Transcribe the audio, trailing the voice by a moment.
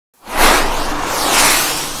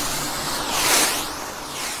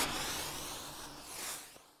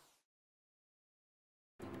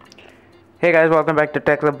Hey guys, welcome back to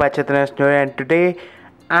Tech Club by Chetan, and today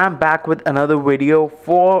I'm back with another video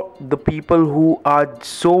for the people who are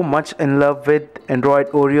so much in love with Android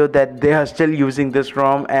Oreo that they are still using this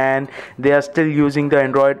ROM and they are still using the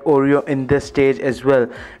Android Oreo in this stage as well.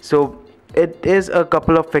 So it is a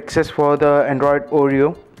couple of fixes for the Android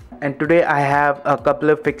Oreo, and today I have a couple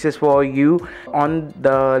of fixes for you on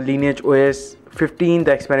the Lineage OS 15,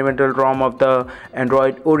 the experimental ROM of the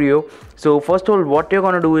Android Oreo. So first of all, what you're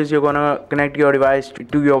gonna do is you're gonna connect your device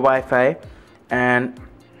to your Wi-Fi, and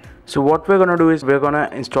so what we're gonna do is we're gonna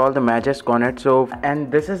install the Magisk on it. And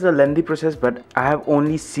this is a lengthy process, but I have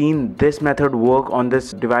only seen this method work on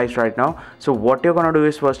this device right now. So what you're gonna do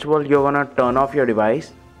is, first of all, you're gonna turn off your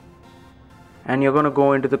device and you're gonna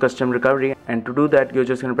go into the custom recovery, and to do that you're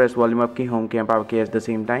just gonna press volume up key, home key and power key at the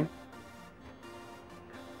same time.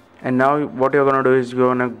 And now what you're gonna do is you're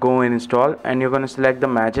gonna go and install, and you're gonna select the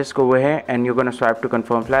Magisk over here and you're gonna swipe to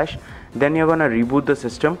confirm flash. Then you're gonna reboot the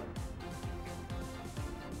system.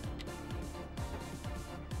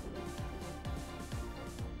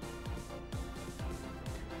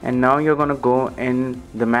 And now you're gonna go in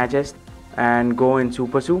the Magisk and go in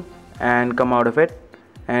SuperSU and come out of it.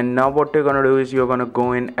 And now what you're gonna do is you're gonna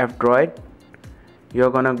go in F-Droid.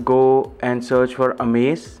 You're gonna go and search for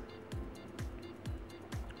Amaze,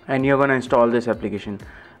 and you're gonna install this application.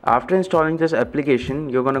 After installing this application,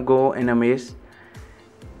 you're gonna go in Amaze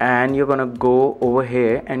and you're gonna go over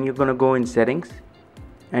here and you're gonna go in settings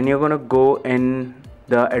and you're gonna go in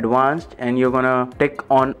the advanced and you're gonna tick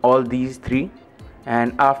on all these three.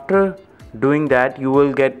 And after doing that, you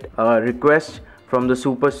will get a request from the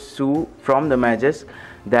SuperSU from the Magisk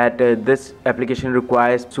that this application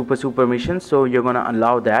requires SuperSU permissions, so you're gonna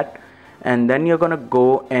allow that. And then you're gonna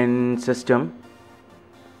go in system,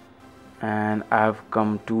 and I've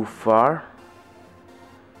come too far,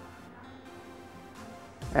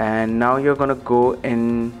 and now you're gonna go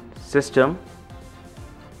in system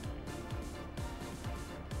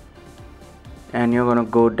and you're gonna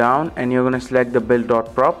go down and you're gonna select the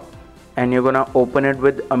build.prop and you're gonna open it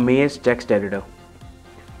with Amaze text editor.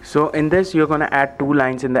 So in this you're gonna add two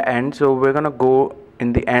lines in the end, so we're gonna go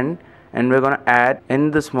in the end and we're gonna add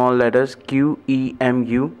in the small letters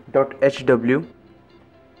QEMU.HW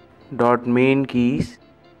dot main keys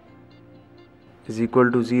is equal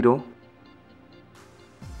to 0,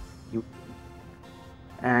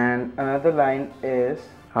 and another line is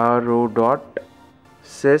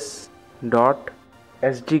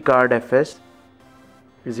ro.sys.sdcardfs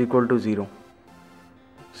is equal to 0.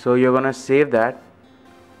 So you're gonna save that,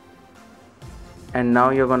 and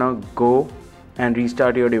now you're gonna go and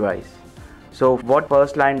restart your device. So what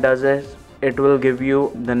first line does is it will give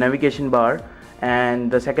you the navigation bar, and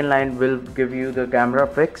the second line will give you the camera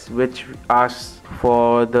fix, which asks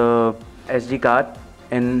for the SD card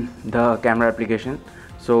in the camera application.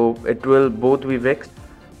 So it will both be fixed.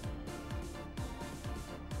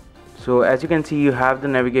 So as you can see, you have the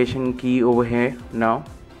navigation key over here now,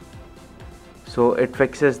 so it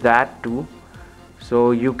fixes that too, so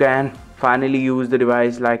you can finally use the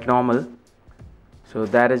device like normal. So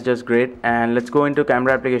that is just great. And let's go into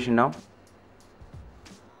camera application now.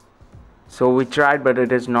 So we tried, but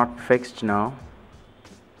it is not fixed now.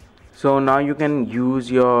 So now you can use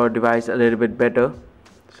your device a little bit better.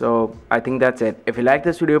 So I think that's it. If you like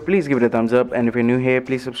this video, please give it a thumbs up, and if you're new here,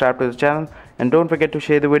 please subscribe to the channel and don't forget to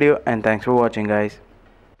share the video. And thanks for watching, guys.